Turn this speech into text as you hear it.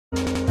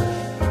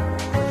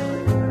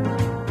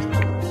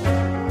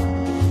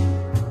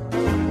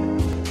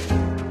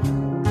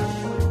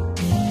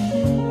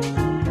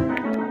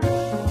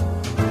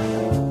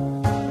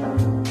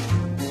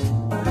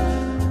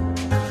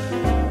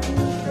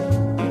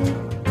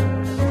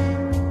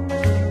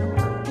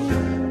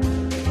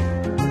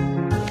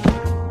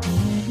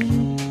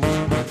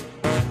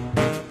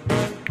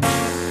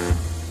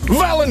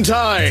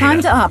Valentine!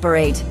 Time to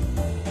operate.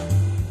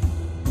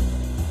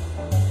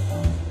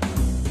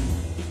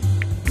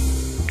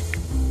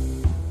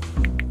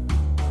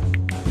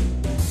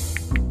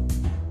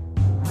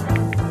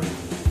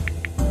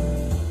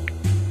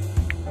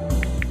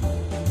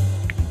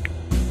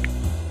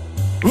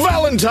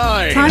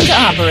 Valentine! Time to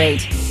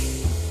operate.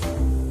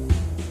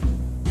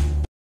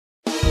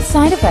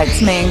 Side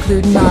effects may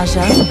include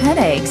nausea,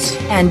 headaches,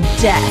 and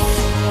death.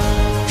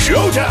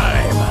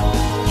 Showtime!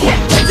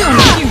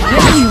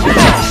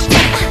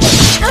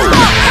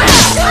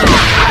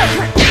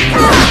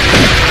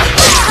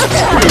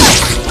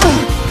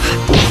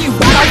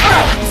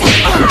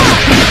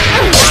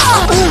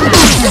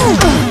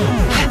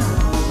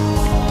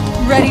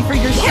 Ready for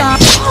your shot.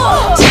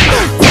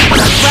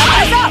 Wrap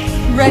us up.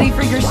 Ready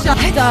for your shot.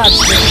 Dodge.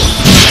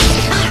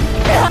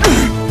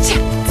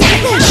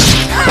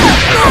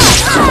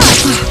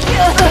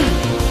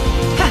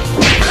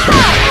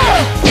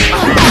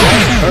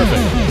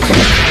 Perfect.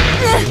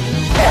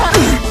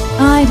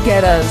 I'd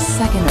get a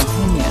second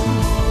opinion.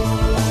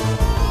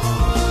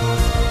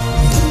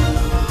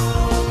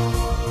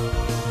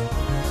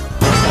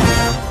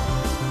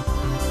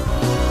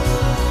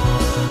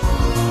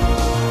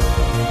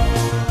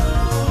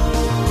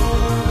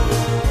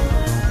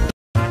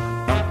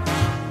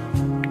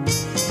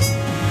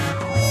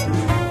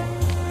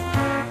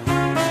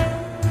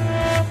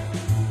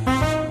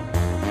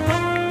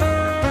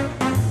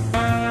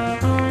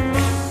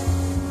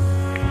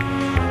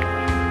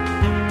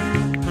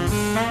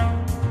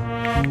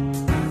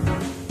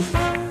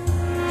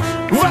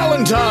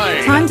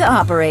 Valentine! Time to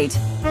operate.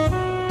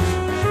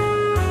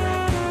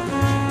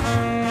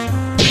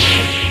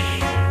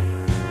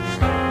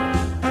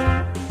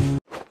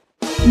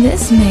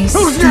 This may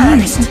Who's sting.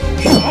 next?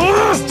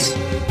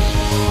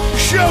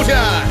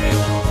 Showtime!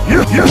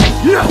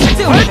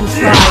 Don't even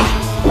try.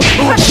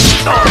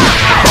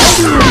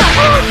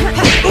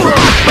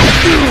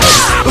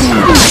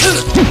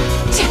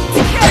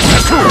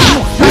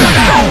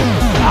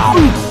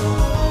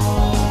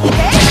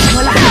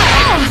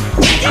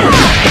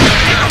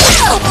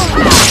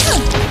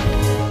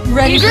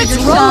 Ready for your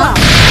shot.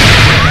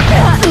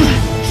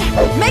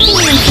 Making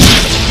you.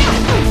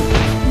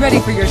 Ready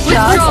for your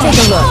shot. Let's take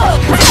a look.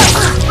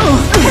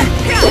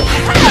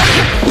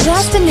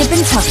 Just a nip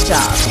and tuck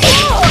job.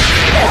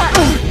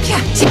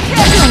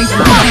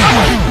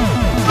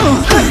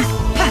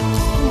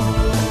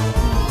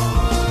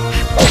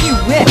 You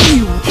whip.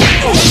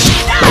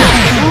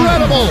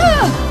 Incredible!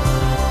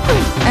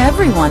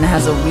 Everyone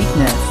has a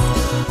weakness.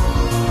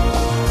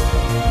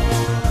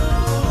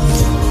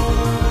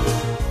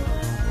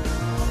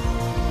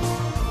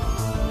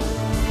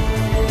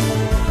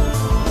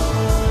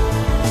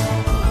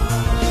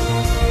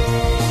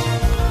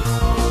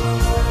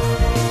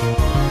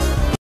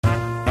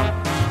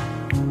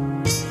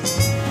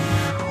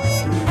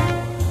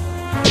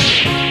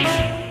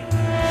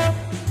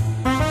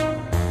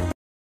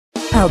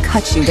 I'll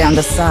cut you down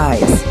to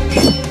size.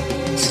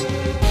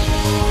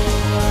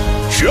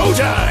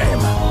 Showtime!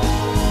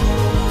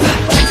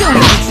 Don't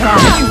even try.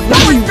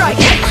 One strike.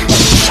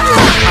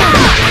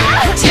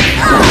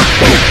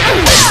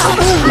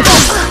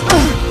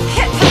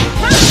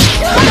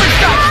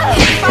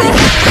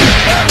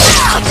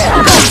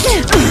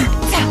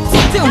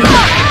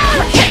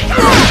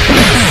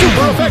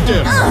 Super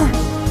effective!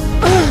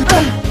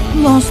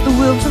 Lost the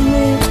will to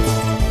live.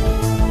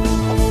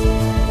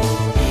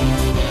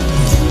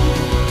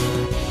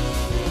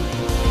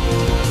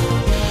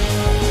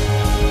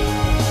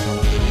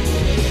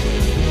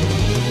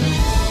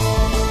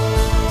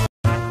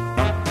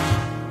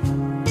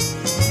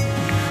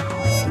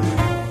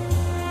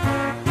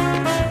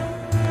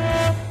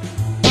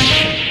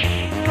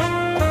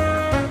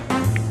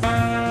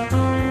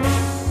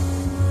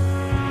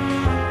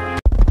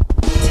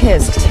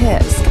 Tisk,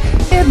 tisk.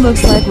 It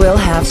looks like we'll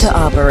have to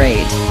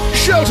operate.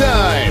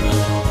 Showtime!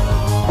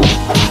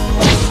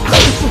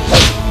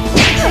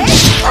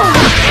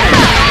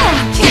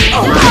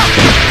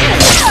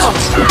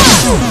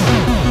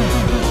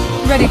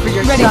 Ready for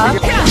your shot.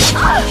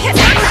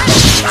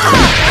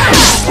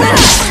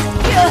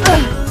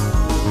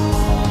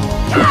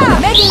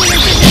 Making you.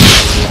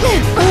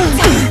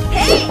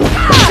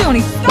 Don't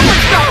even.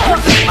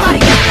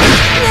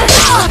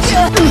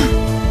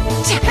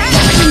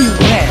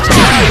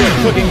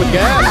 Cooking with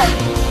gas?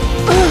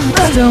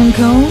 Stone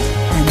cold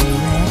and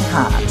red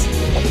hot.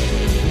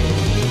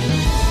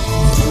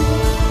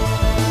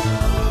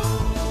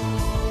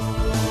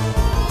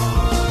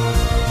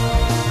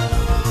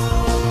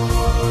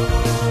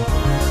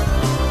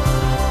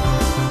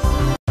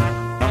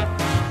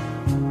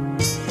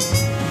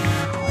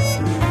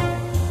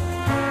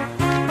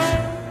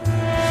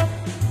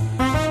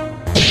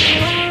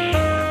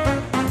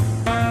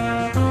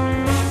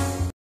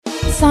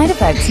 Side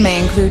effects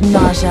may include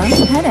nausea,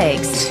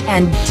 headaches,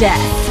 and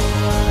death.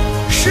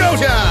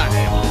 Showtime!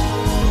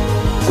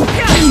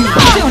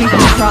 Don't even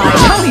try.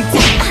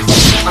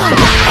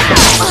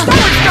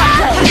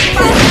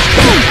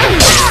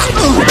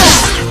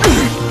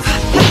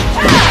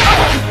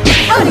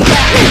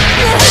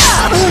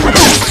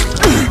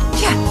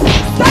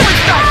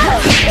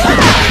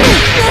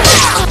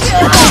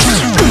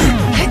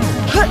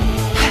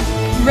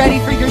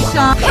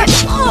 shot?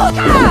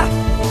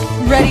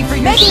 Ready for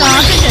your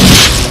shot?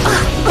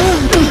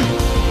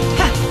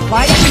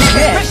 Why did you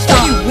wish?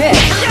 You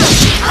wish.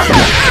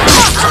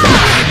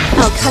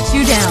 I'll cut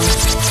you down.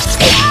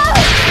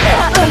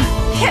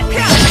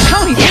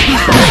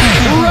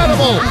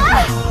 Incredible!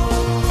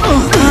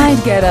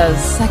 I'd get a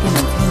second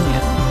opinion.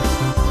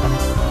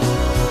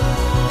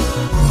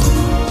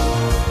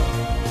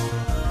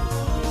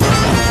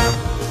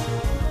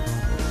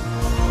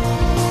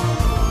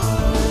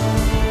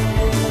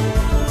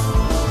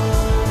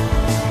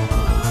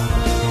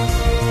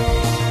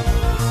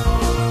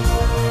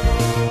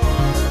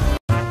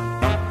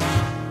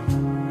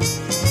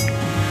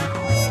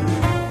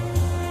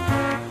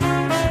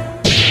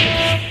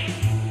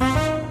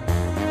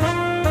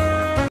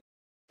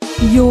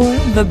 You're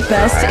the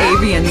best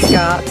avian,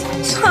 Scott.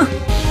 Huh.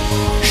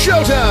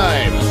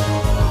 Showtime!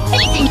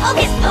 Facing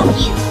Hocus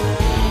Pocus!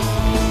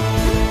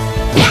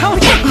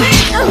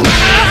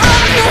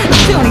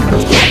 Don't even...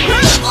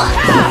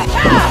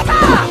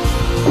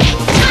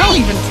 Don't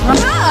even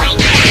try.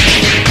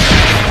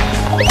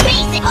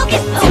 Facing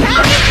Hocus Pocus!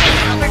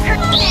 Uppercut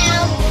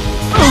down!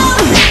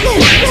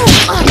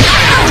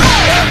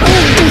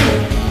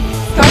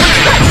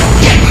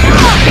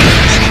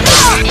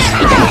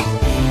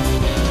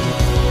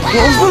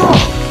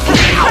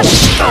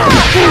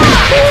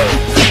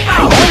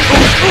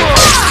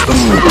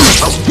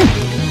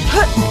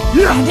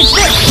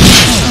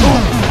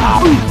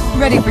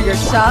 Ready for your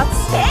shots?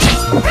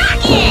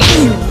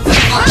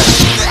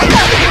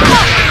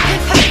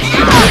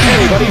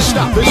 Everybody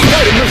stop this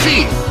fighting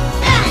machine!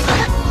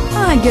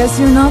 I guess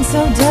you're not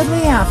so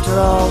deadly after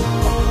all.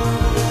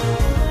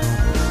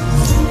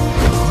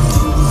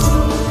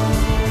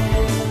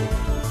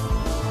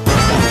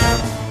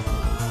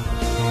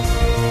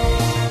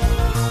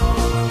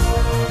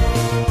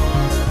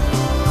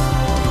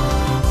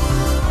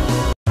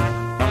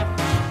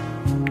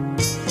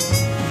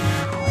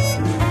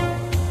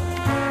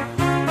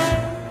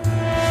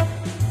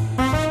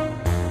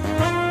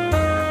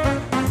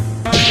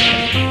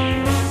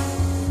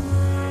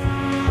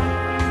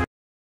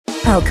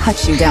 I'll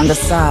cut you down to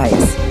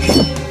size.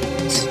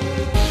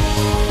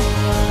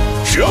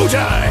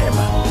 Showtime!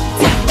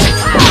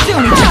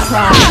 Don't even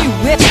try, you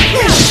wish!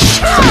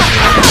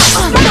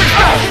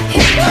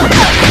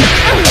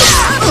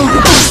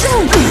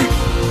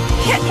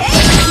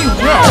 You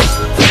wish!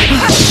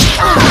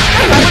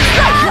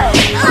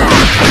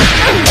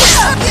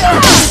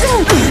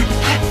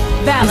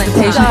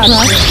 Valentine,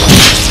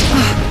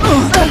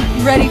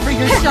 ready for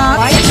your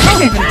shot?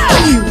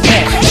 You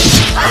wish!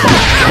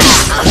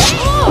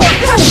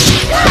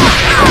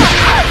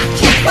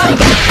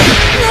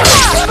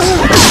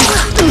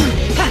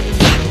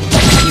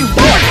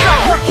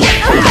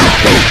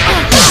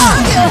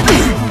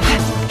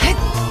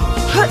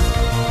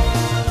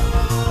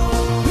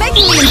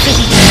 Making me insist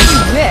you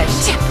wish.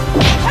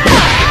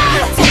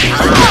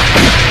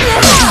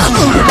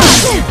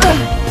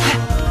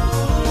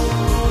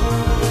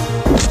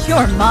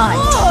 You're mine.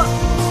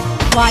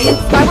 Lion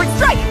skyward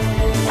strike.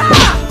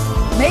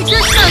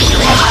 Major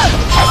surgery.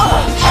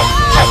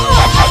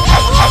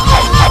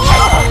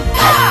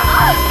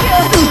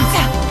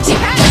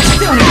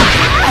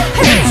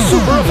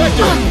 Super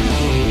effective!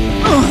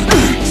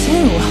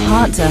 Too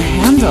hot to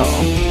handle.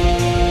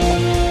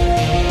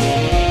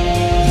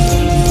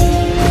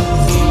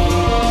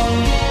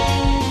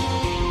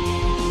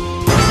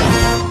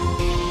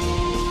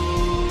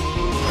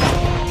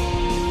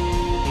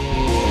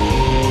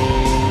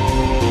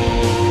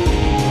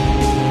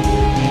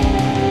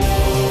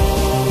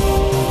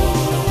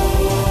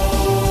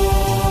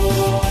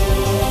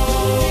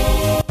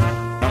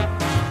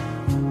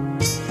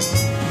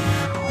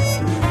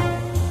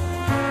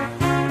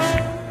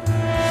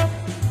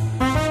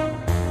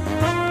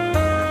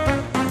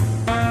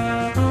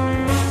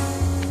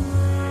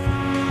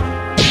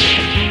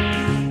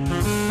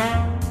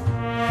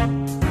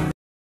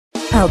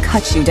 I'll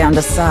cut you down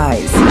to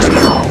size.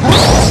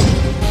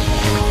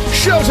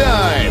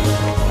 Showtime!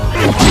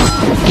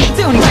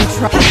 Don't even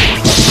try.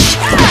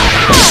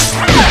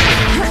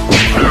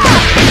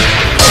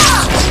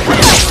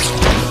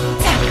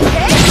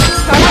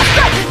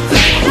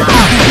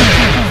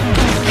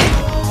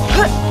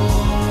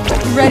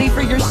 Ready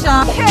for your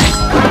shot?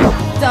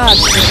 Dodge.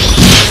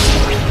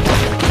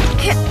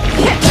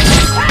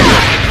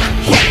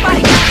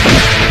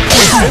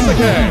 In the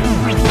game!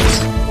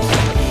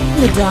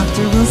 The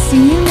doctor will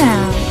see you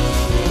now.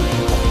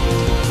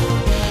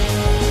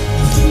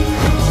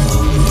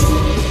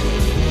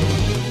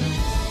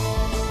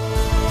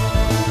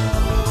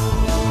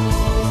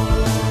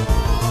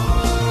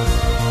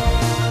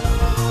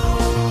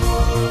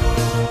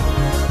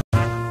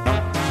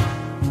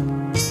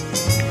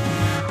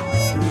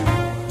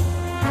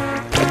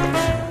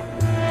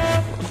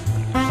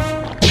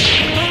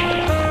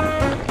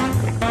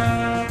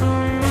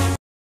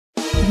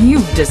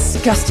 You've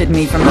disgusted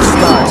me from the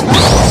start.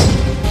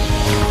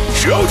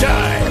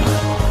 Showtime!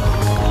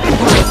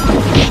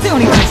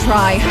 Don't even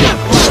try.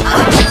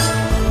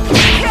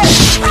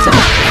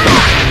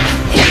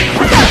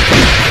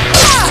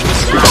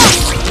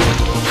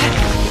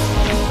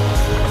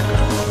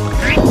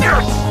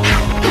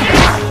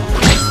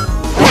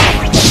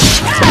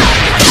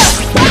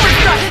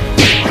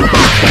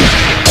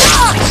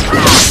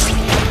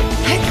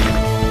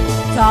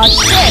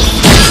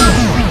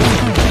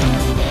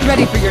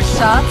 Ready for your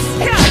shots?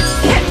 You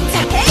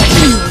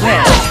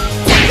win.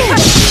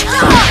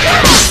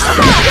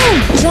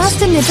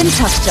 Just a nip and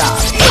tuck job.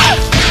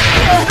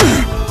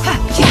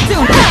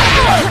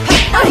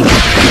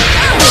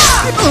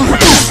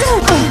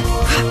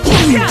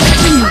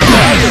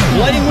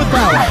 Playing with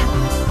power.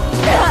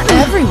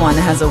 Everyone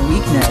has a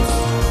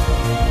weakness.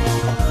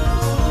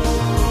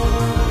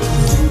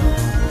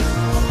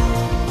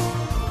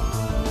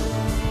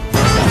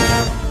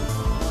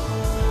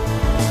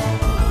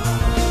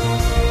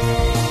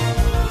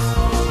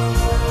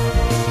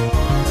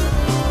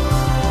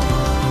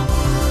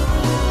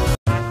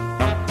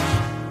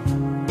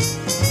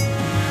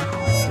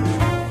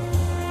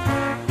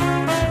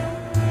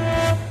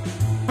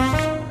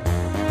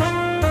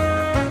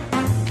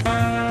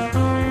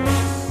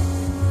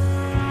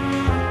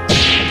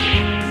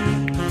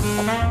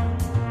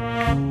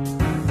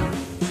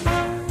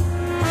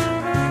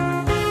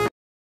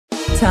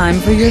 Time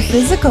for your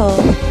physical.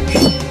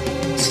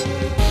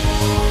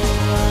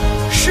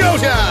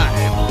 Showtime!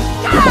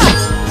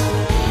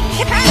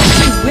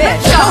 You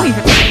wish. I'll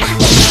even...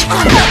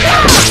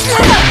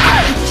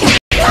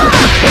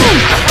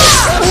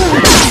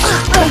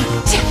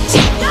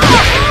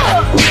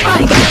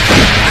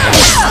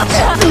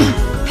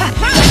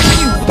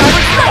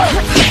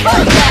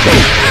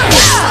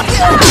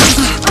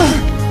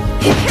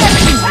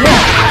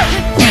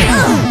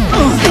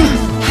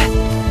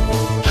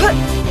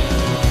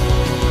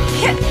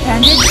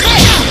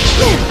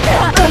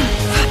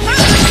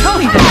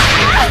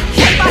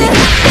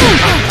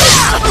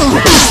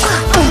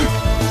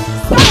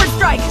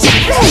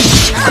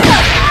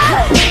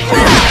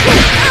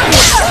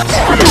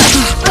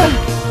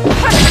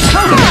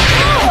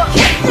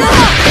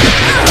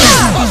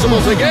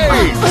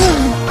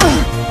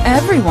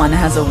 Everyone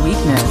has a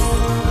weakness.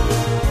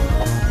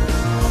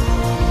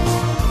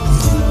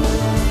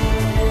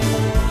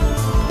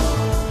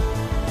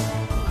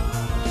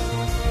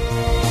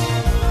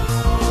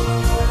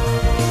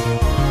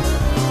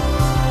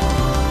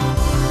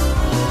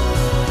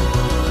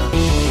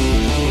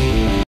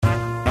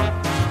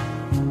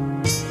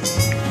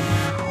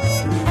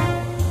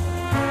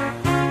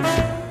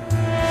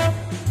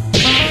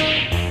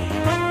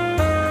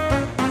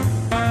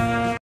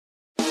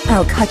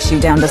 I'll cut you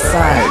down to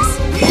size.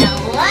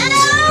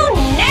 Hello,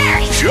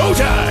 nurse!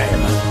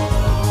 Showtime!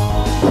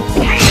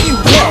 You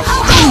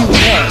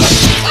wish.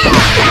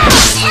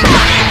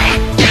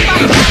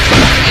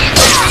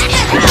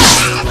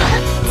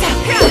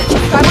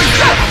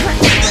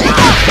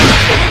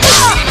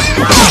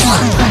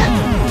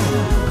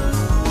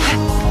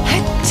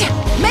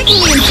 Making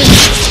me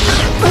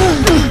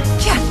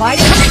Why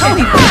did you tell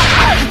me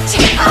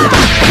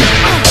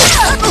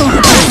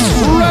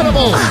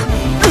Incredible!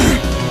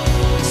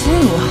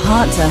 Too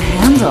hot to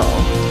handle.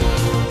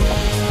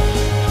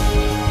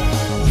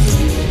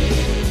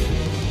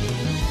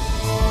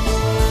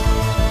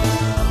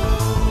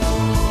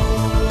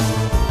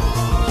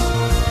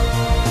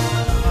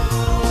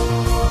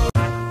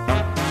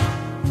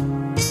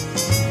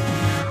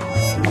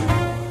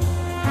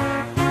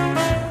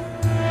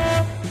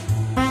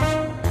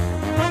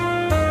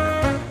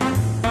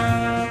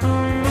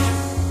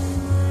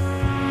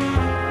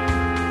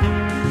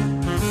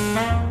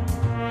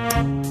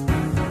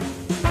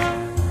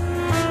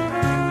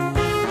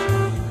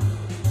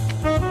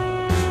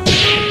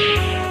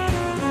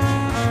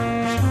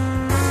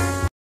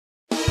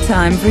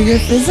 Time for your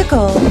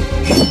physical.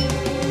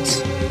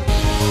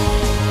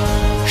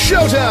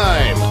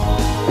 Showtime!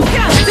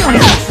 Don't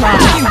even try.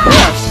 You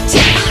wish.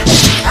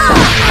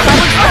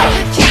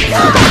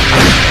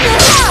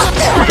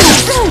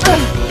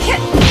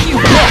 You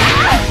wish.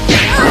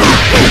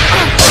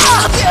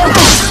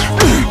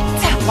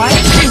 Why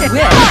did you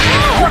wish?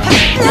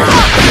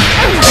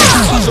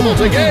 Impossible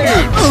to gain!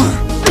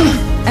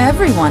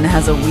 Everyone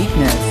has a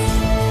weakness.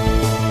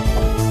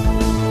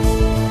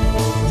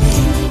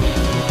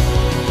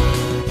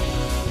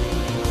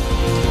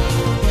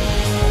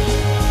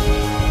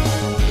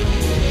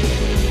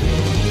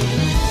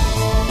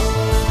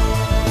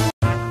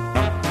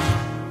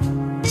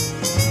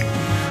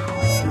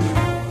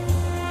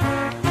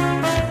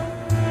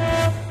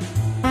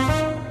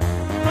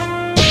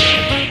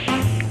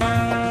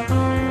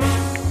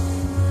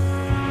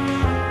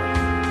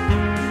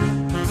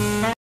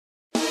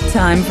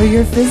 Time for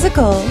your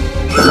physical.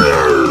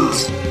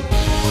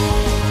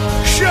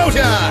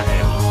 Showtime!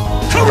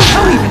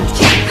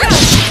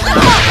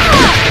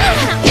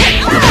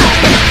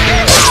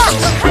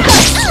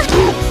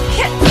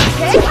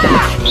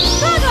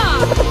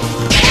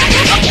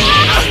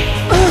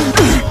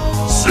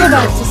 Go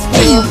back to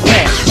school.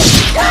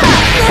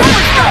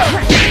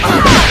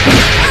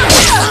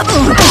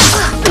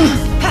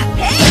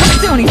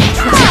 Don't even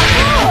try.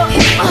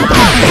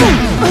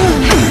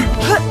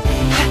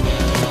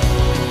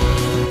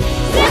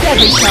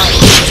 Every shot.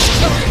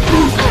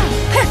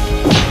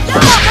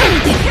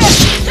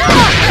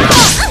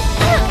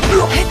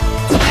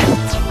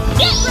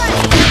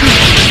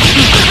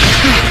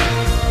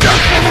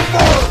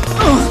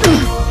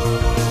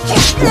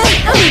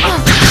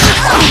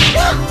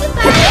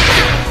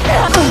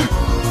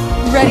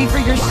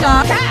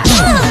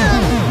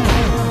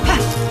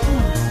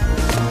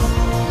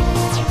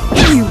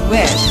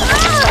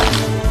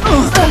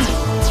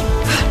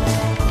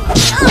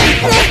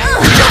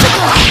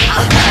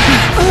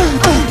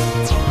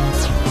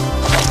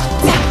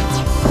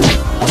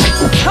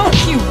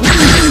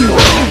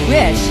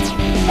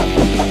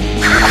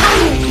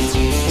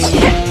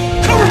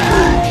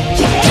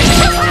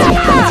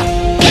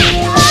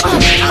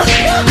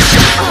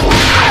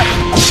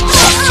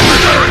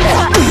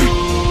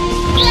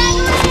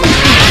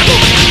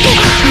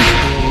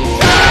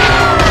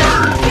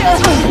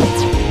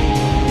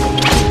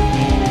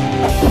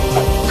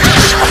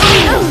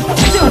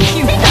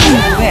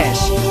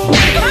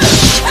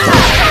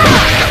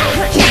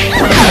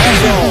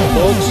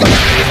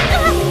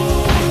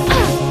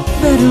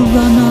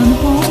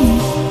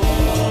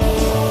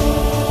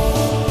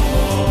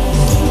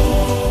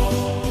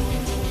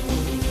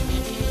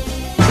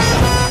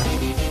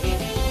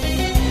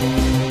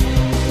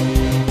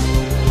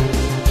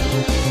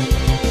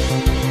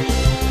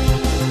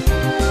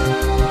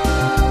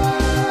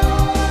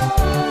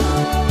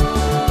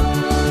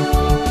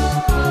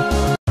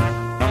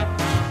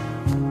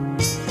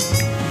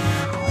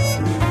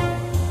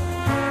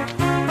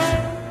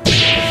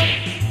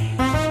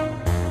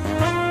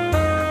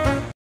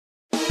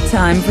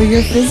 Time for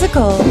your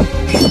physical.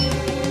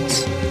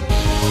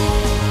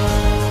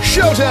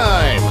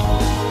 Showtime!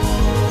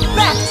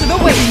 Back to the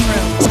waiting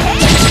room.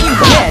 You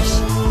wish.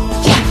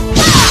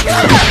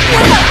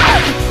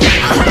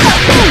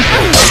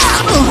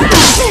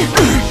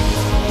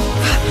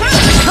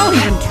 Don't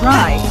even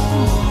try.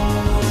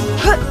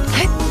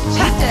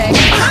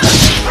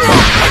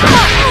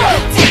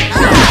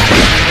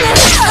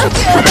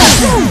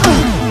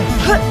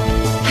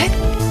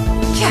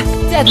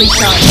 Deadly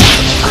shot.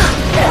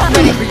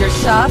 Ready for your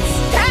shots?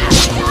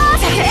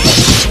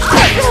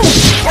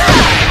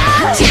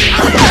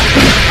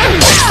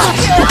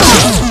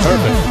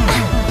 Perfect.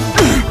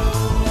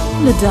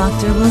 The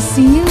doctor will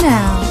see you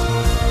now.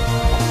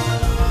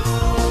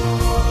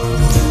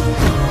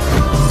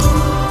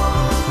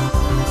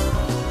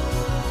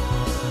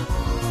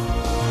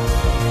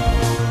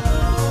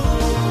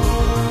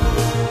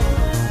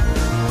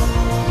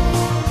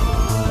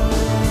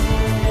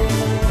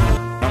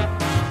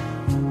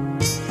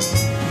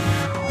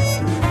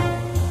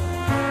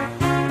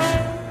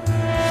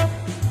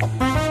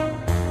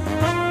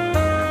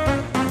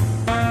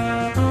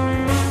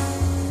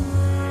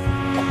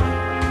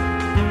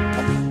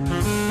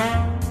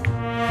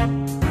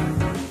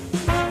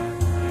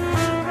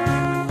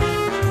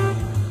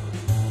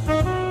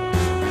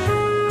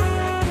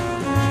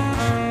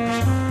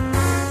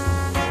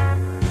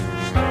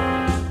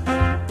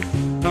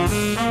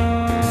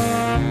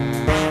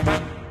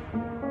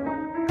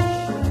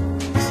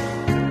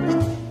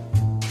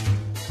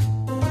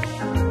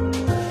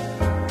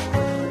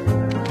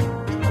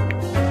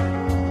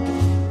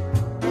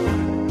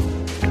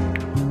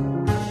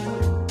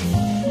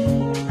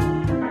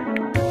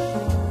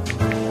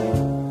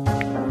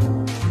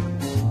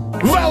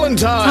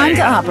 Valentine! Time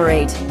to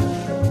operate.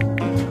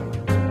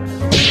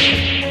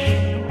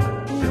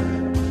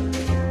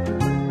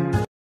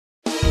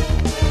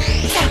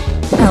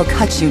 I'll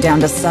cut you down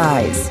to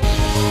size.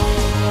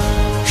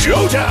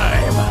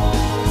 Showtime!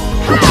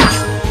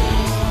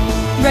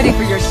 Ready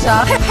for your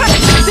shot?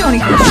 Don't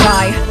even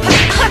try.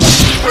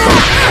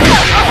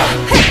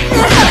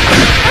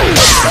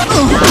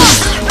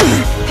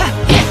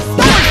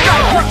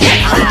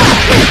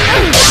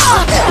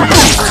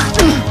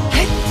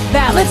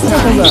 Let's take a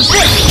look.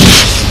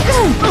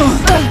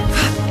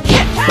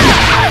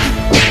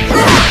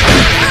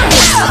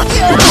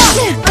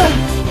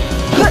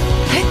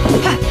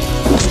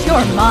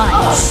 You're mine.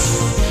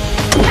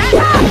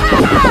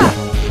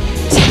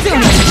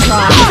 Don't even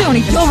try. Don't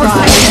even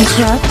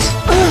try.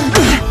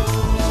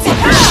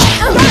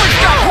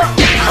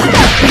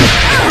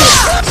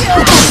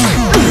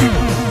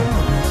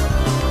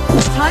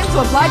 Time to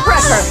apply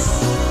pressure.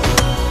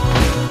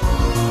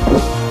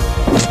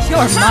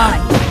 You're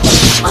mine.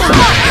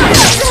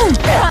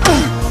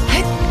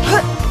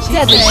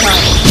 Deadly shot.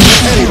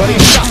 Anybody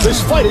stop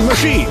this fighting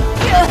machine!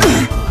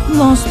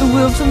 Lost the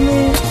will to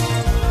live.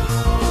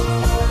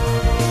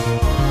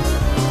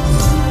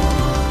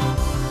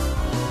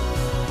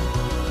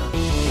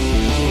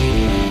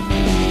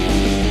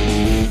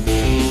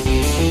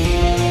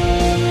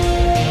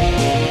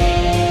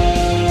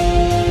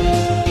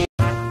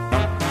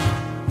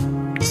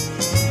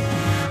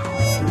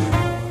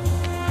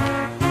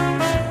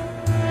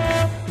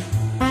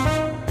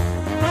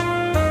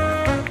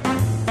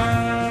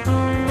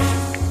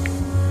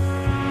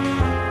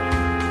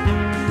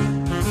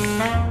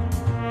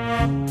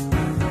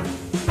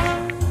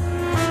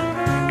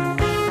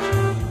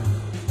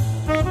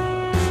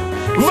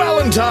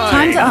 Valentine!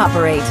 Time to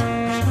operate.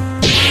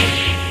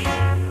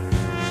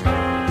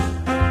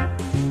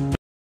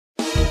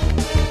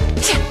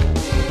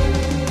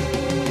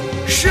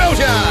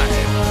 Showtime!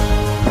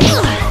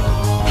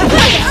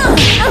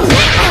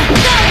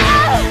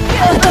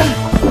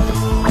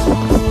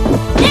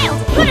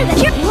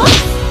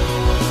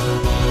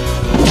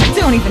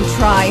 Don't even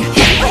try.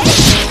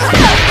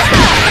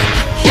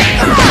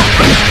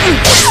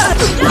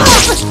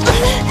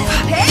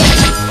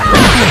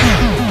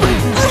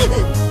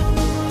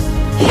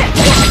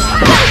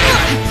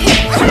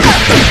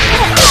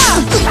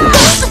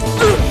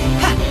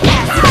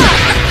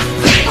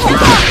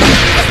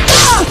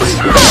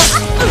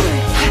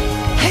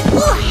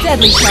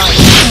 Deadly shot.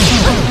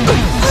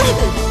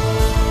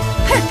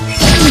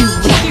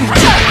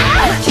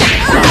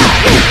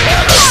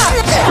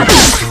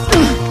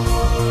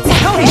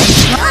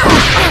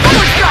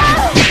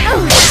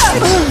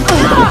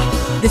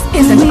 This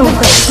isn't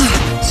over.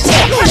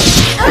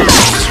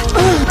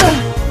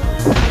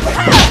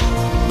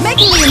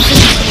 Making me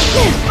insane.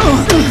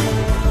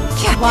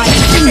 Why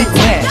didn't it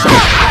wish?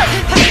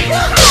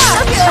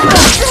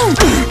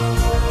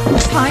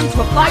 Time to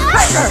apply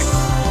pressure.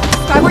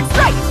 Skyward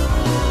strike.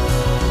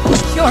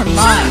 You're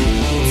mine.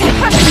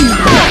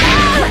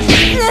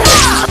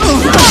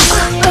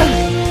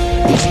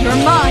 You're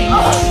mine.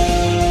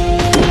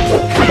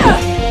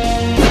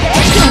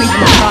 Don't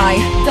even try.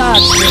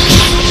 Dodge.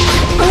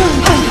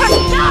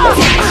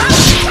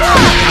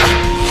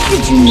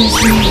 Did you miss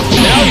me?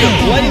 Now you're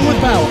playing with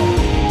power!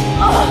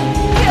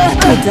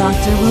 The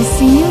doctor will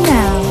see you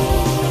now.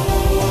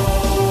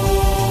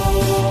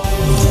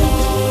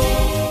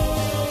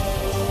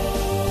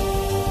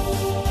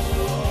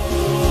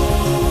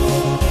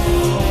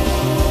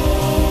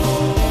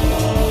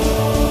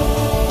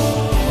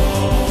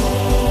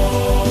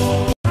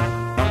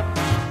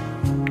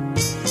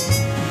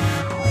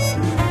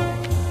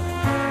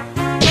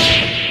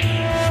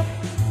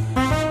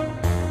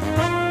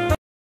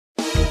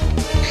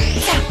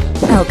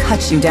 I'll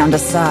cut you down to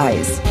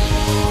size.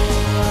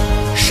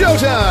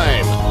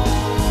 Showtime!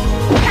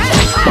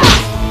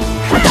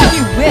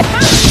 You whip!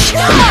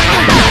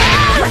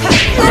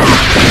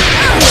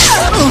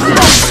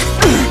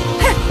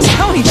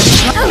 Don't even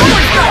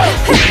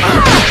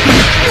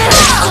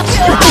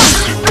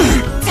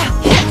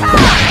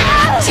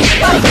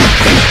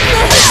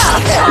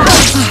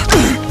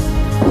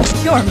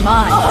You're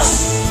mine!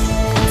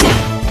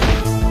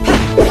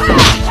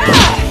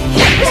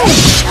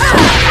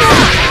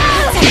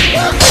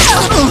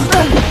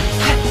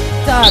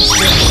 Dodge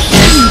this.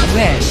 You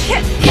wish.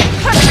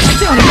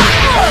 Don't even...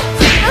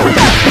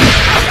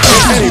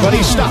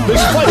 Anybody stop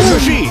this fighting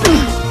machine!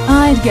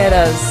 I'd get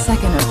a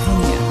second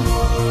opinion.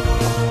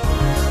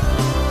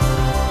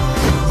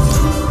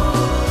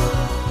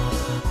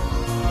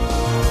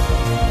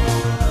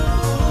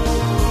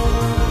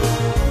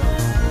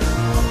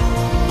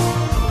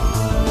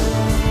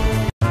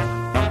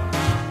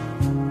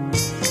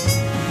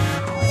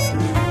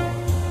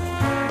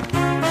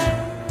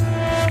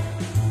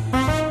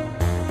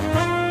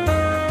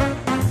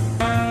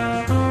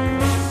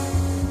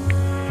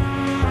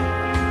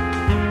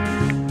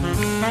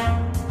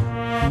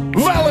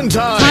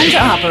 Valentine! Time to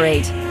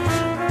operate.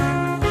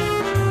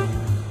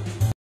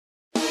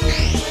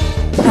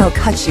 I'll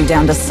cut you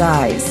down to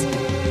size.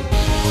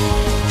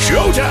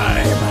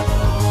 Showtime!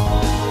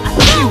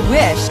 You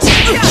wished.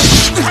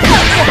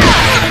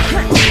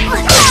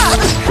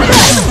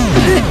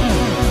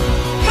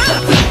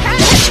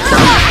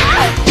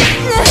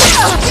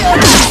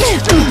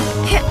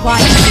 Why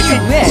did you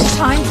wish?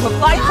 Time to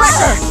apply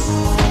pressure.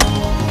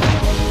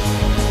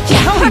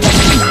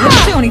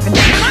 Don't even.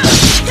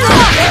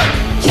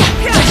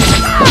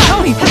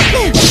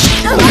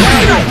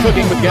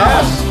 Cooking with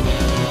gas?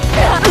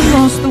 I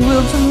lost the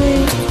will to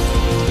live.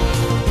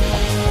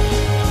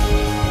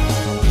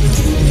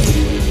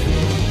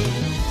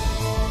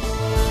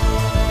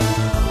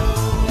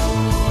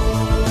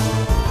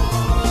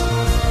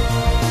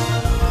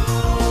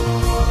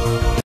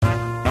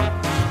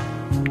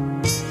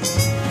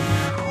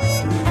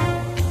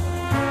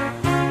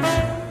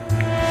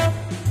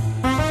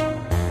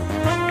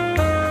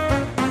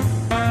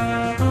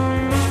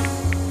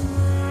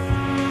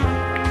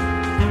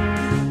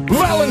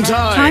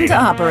 Valentine! Time to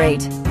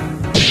operate.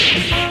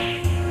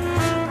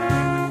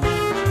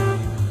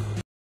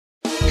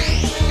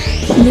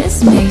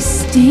 This may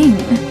sting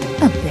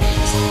a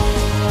bit.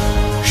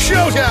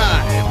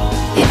 Showtime!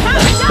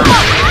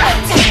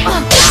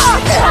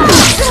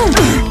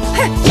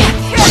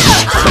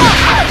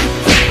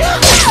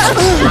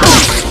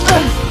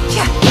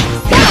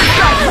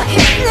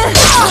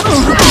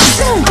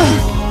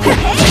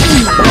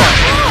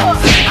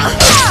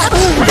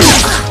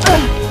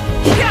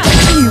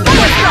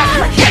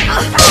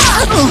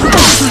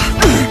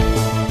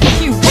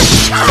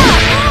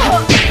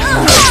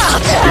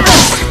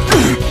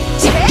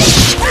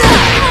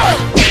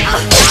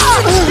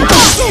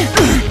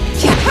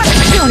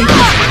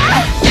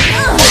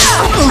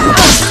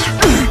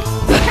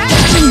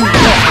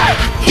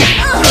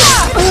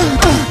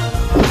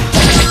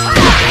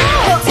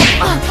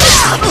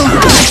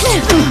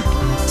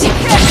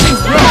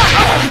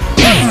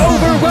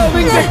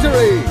 Overwhelming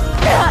victory!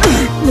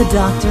 The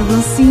doctor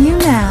will see you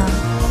now.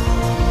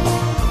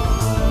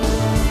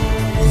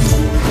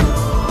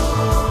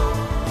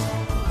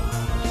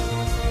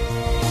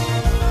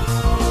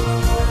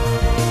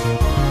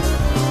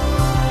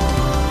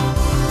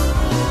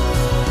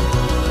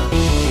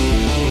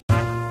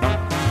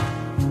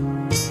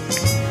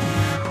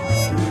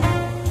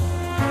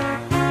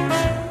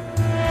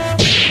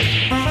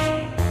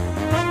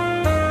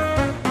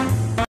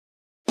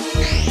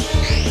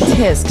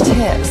 Tisk,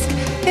 tisk.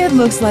 It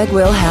looks like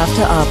we'll have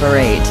to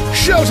operate.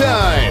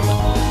 Showtime!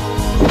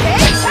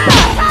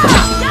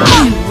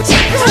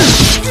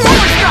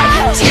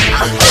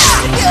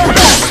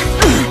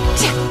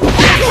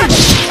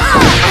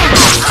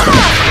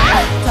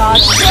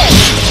 Dodge this.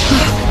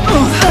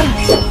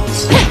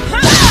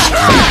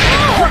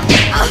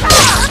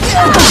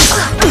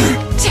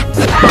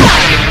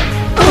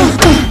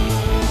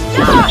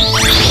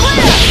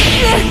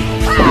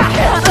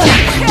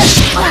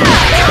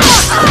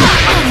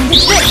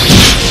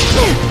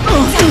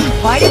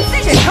 Why did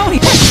they Tony?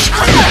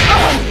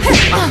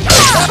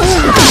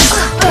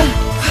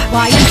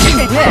 Why did you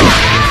whip?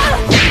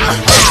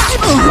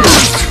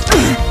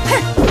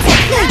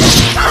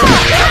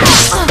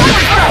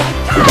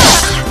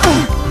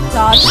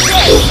 Dodge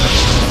this.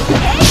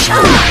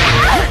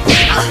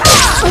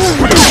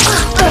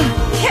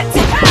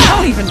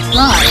 Don't even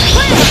try.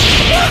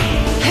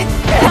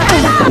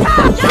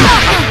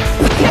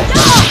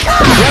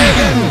 Try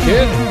again,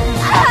 kid!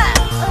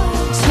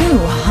 Too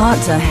hot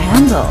to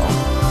handle.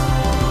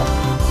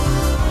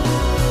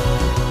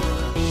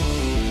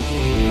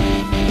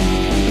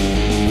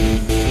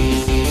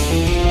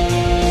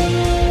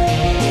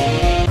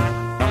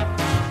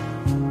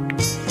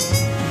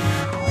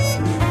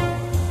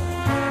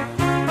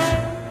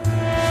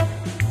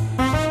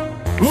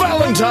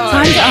 Valentine!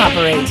 Time to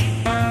operate.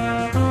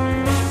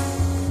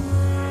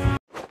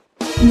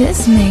 This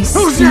This may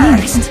Who's sting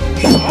next?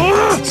 a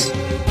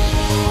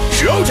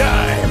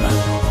Showtime!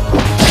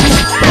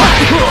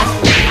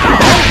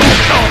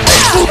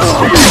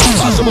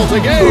 Impossible to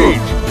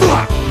gauge!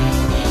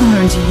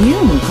 Aren't you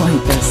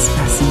quite the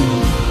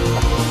specimen?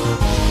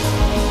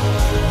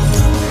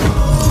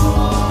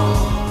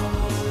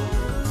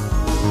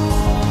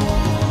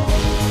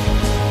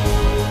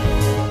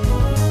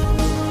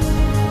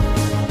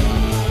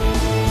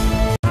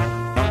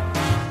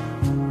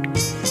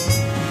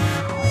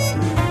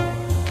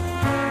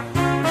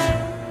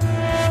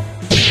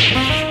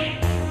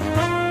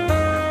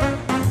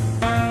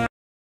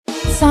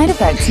 Side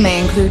effects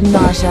may include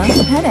nausea,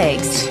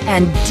 headaches,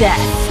 and death.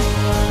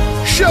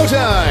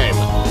 Showtime!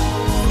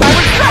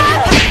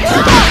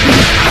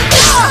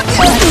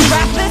 Let's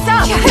wrap this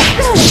up!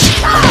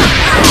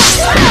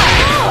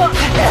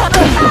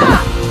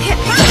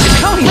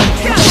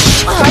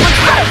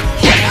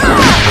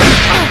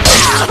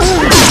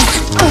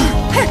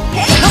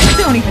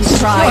 Don't even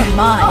try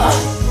mine.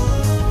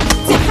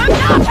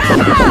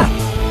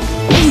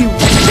 You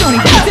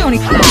don't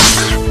even.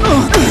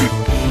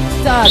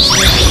 Dodge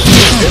this.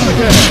 In the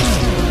cast!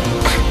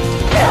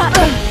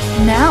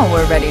 Now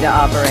we're ready to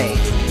operate.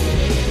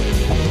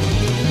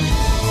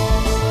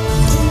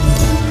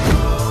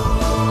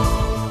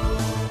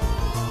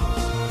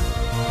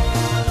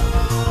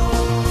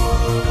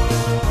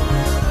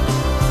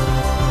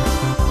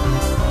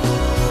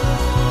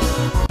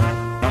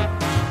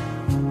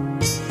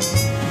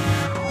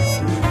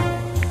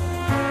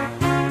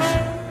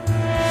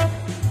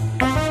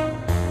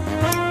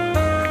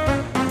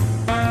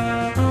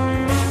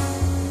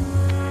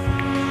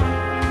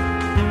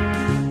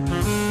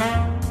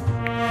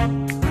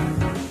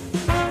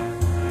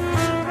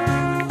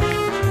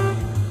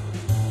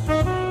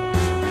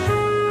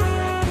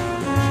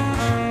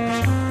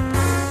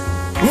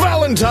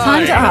 Valentine!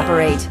 Time to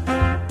operate.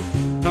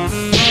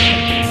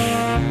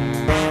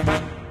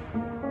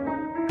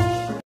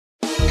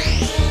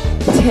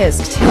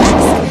 Tisk, tisk.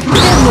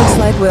 It looks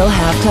like we'll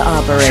have to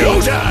operate.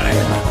 Showtime!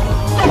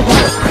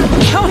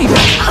 Tony!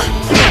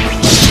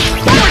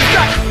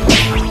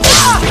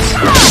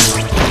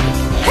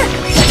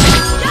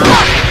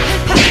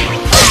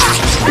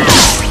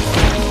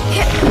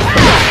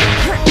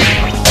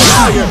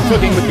 Now you're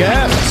cooking with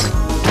gas!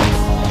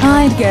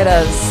 I'd get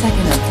a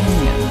second opinion.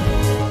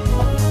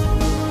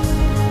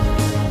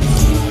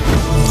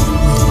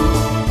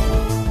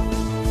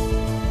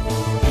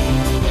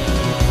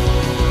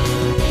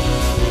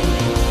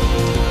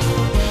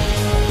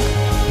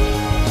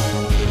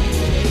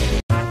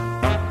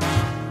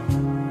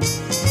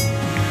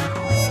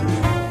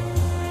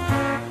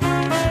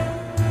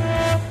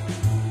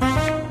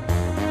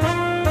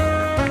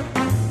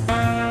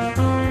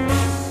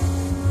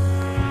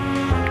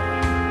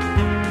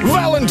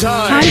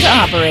 Valentine! Time to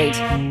operate.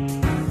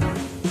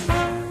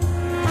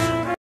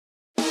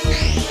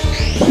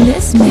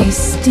 This may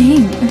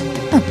sting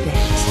a bit.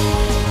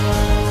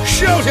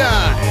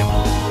 Showtime!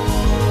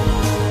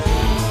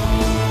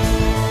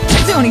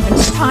 Don't even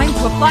have time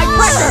to apply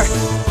pressure!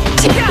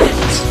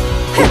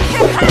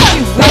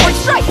 You will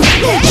strike!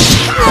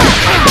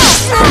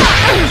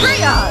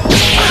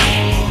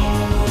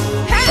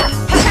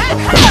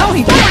 Don't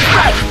even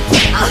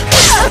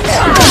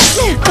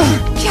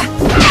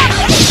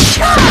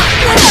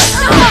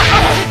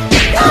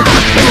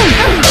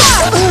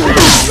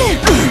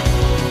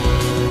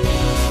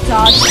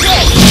Dodge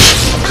this!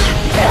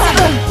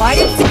 Fight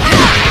it!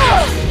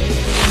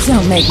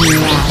 Don't make me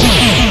laugh.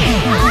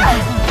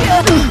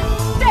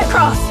 Dead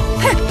cross!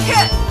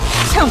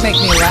 Don't make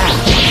me laugh.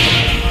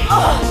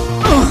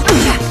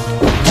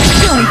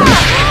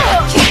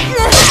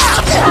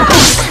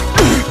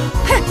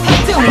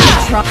 Don't even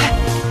try.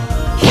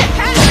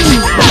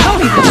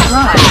 Don't even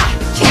try.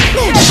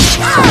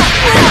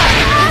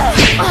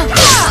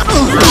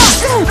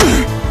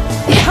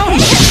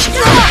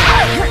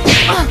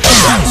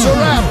 That's a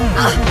wrap!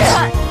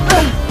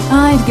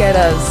 I'd get a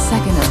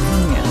second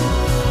opinion.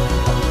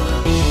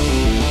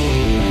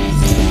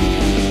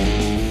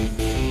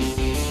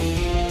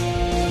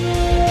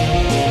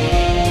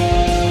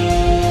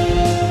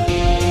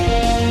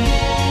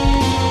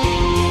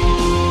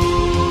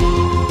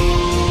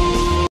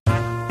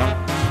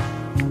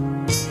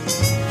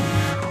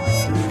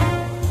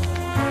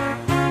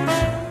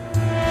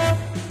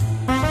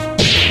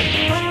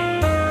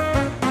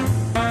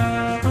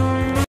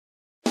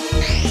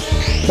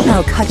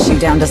 I'll cut you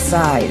down to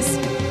size.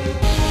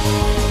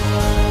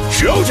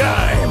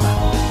 Showtime!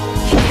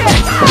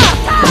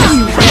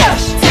 You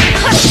wish!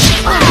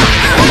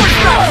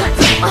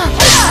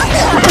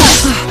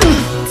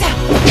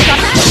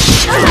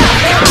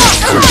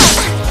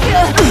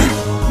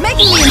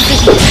 Making me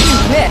invisible, you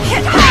wish!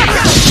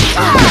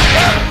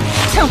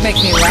 Don't make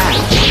me laugh.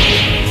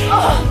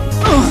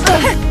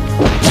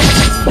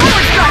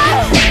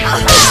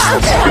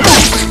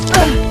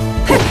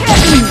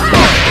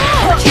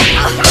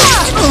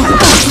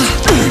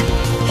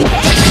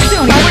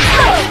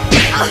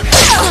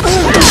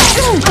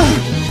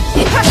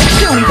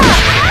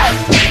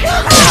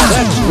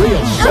 That's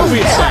real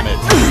Soviet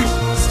damage!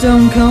 Still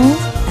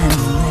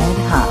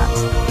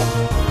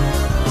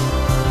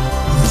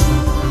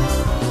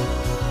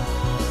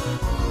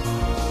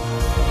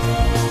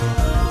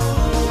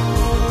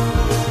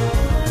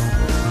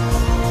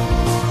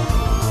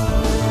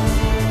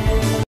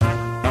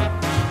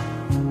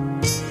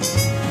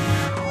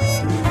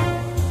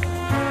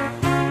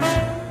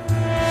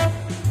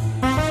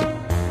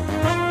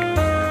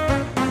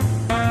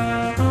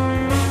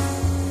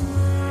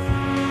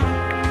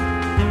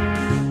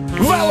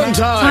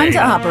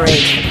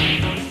operate.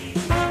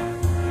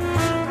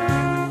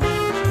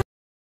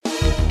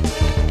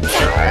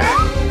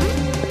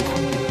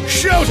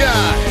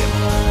 Showtime!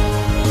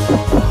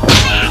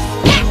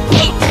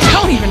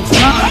 Don't even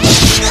try.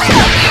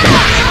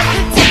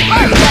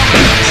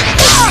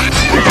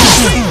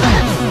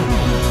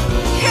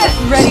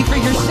 Ready for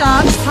your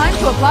shot? Time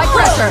to apply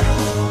pressure.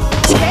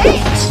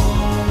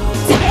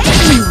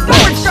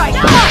 Forward strike.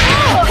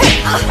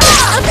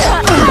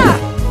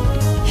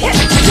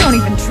 Don't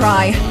even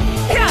try.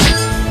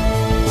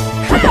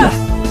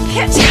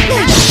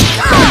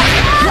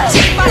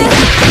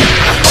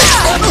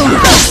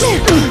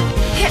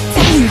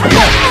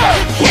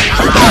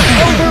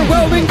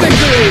 Overwhelming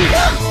victory!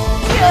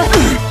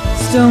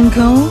 Stone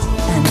cold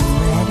and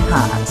red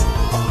hot.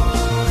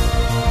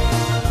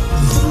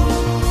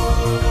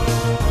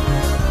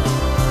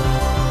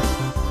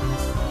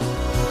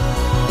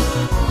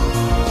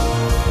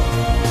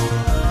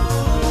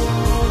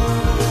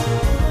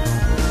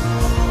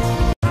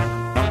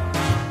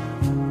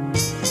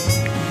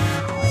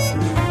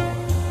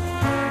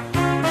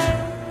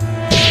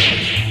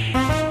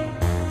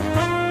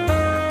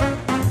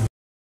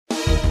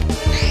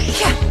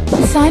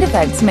 Side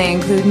effects may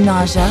include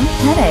nausea,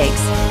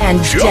 headaches, and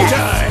death.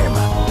 Showtime!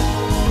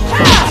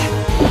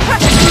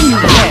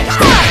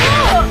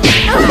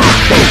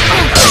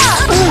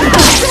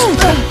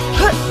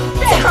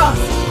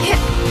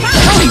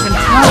 Don't even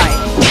try.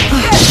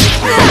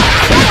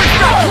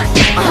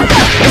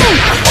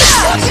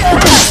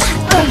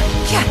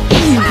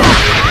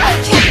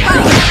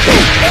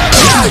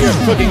 Now you're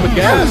cooking with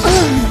gas!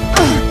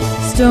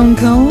 Stone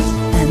cold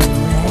and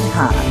red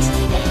hot.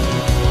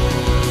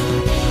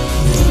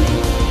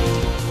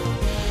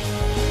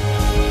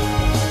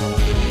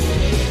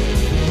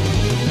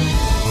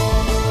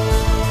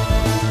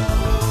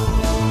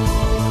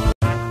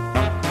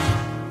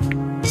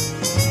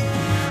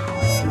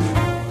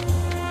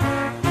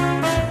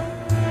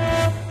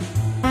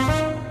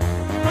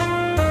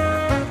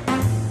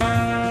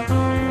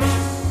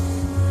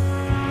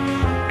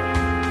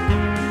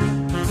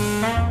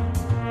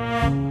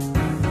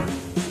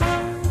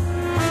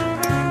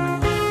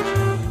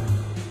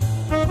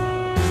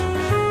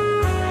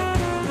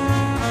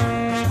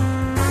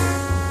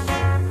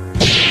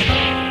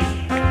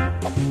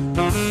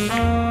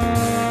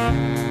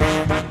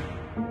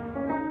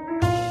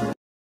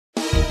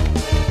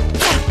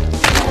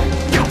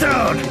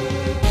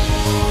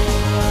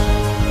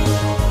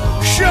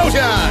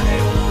 Showtime!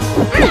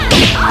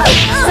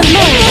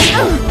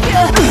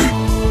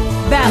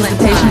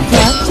 Valentine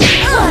kept.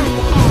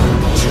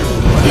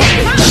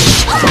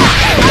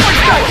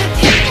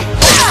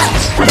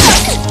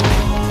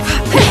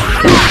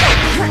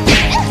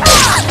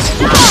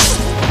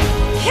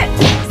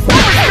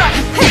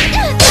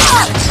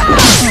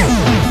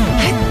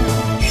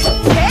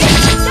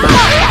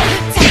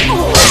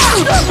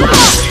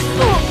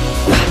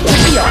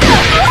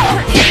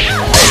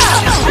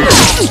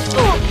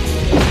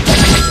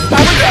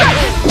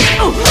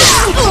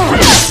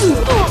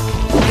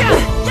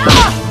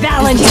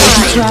 Valentine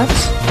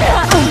kept.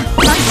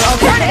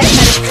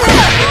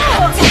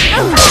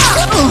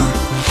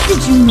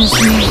 Did you miss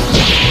me?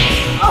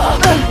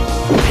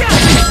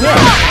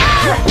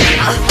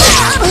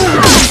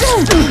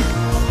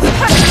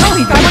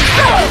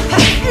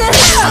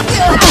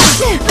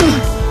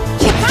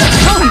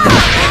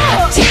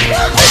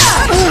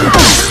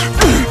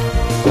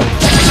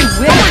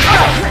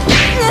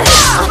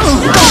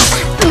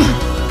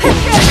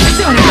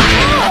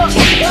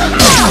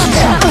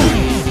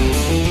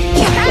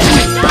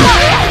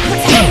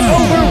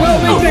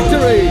 Overwhelming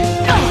victory!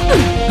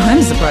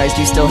 I'm surprised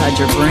you still had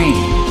your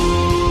brain.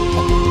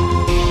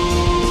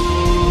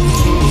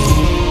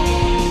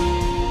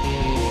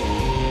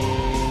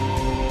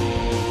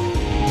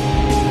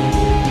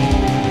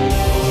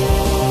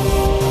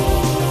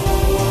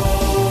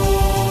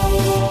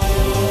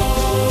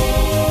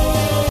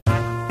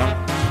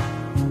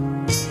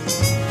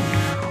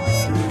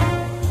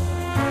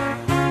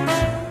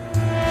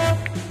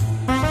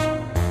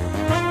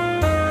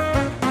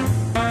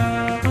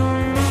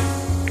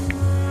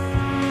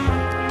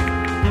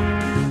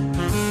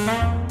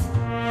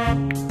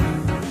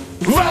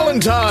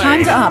 Valentine!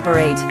 Time to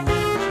operate.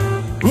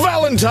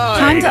 Valentine!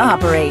 Time to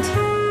operate.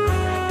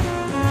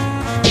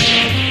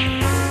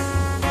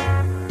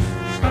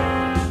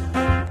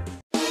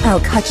 I'll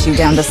cut you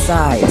down to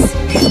size.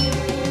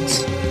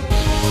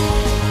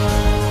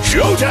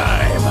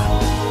 Showtime!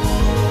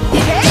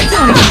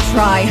 Don't even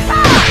try.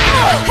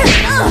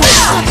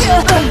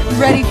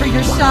 Ready for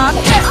your shot?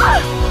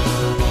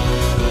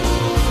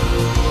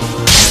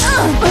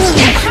 Don't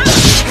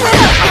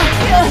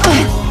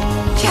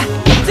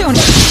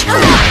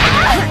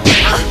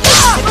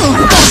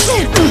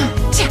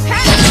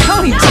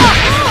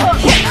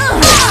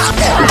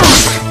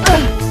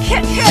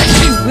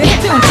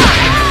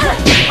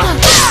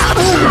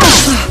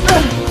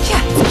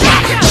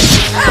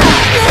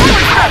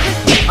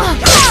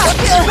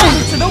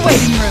to the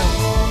waiting room.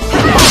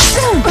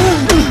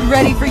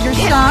 Ready for your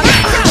shot?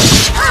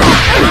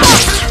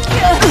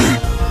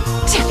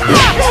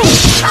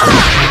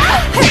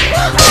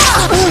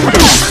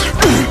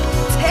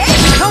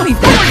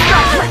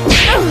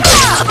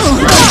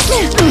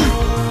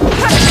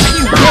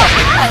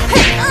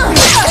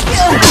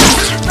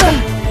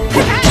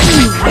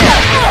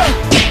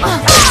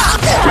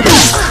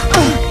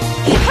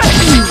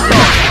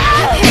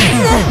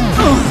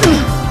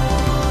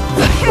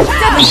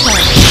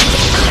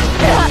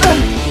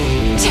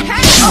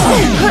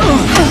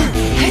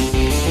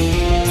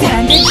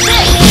 Standard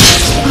six.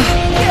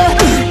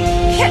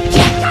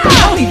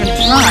 Don't even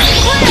try.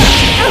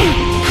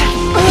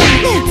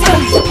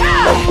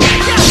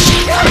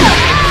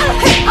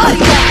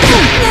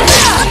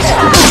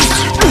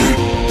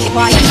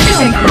 Why are you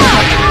doing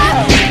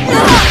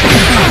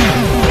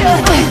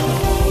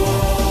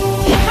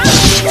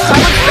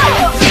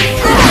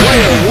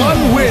Player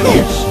one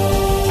wins.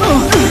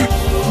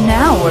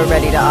 Now we're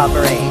ready to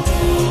operate.